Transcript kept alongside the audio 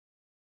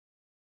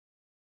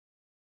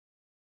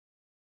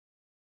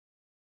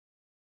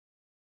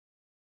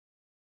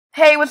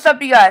Hey, what's up,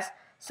 you guys?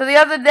 So the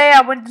other day I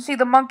went to see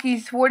the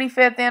Monkees'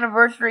 45th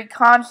anniversary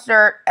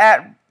concert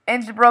at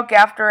Innsbruck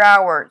After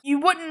Hours. You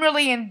wouldn't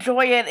really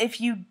enjoy it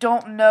if you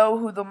don't know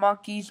who the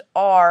Monkees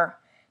are.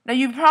 Now,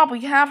 you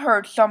probably have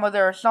heard some of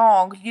their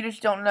songs, you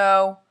just don't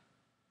know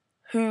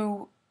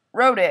who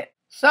wrote it.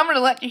 So I'm going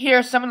to let you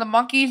hear some of the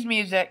Monkees'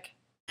 music.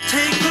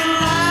 Take the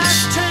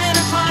last train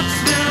to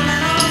Pottsville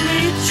and I'll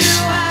meet you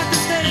at the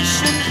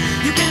station.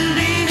 You can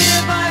be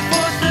here by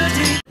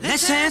 4:30.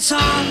 Let's dance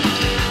on.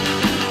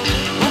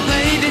 Oh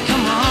baby,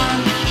 come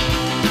on.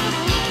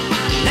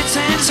 Let's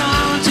dance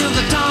on till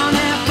the dawn.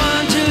 Have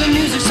fun till the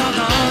music's all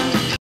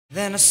gone.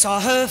 Then I saw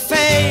her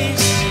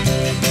face.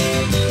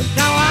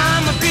 Now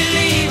I'm a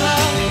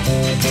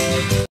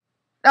believer.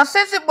 Now,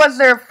 since it was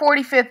their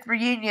 45th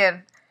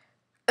reunion,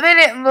 they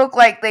didn't look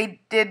like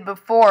they did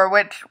before,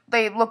 which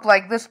they looked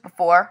like this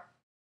before.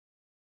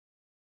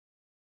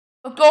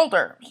 Look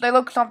older. They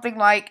look something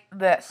like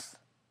this.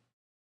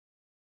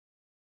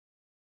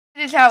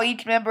 This is how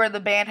each member of the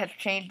band has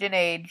changed in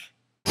age.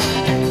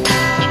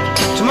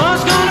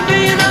 Tomorrow's gonna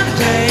be another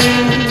day.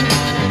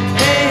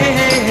 Hey, hey,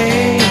 hey,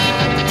 hey.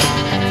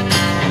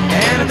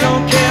 And I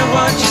don't care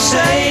what you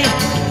say.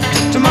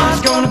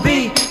 Tomorrow's gonna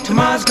be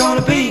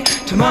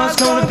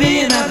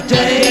another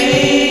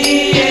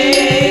day.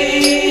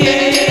 Hey,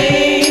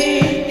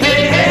 hey,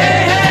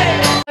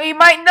 hey. Now you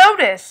might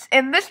notice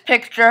in this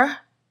picture,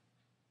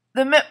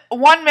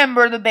 one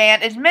member of the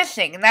band is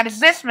missing, and that is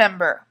this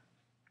member.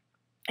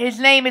 His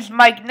name is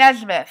Mike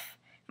Nesmith.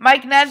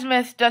 Mike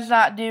Nesmith does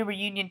not do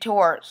reunion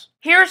tours.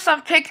 Here are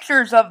some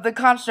pictures of the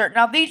concert.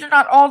 Now, these are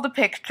not all the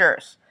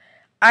pictures.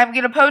 I'm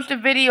going to post a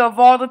video of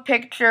all the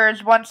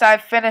pictures once I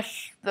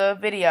finish the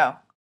video.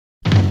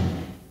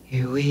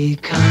 Here we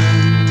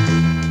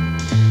come,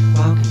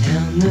 walking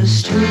down the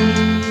street.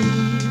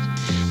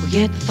 We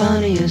get the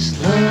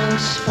funniest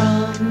looks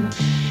from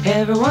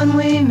everyone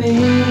we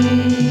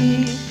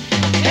meet.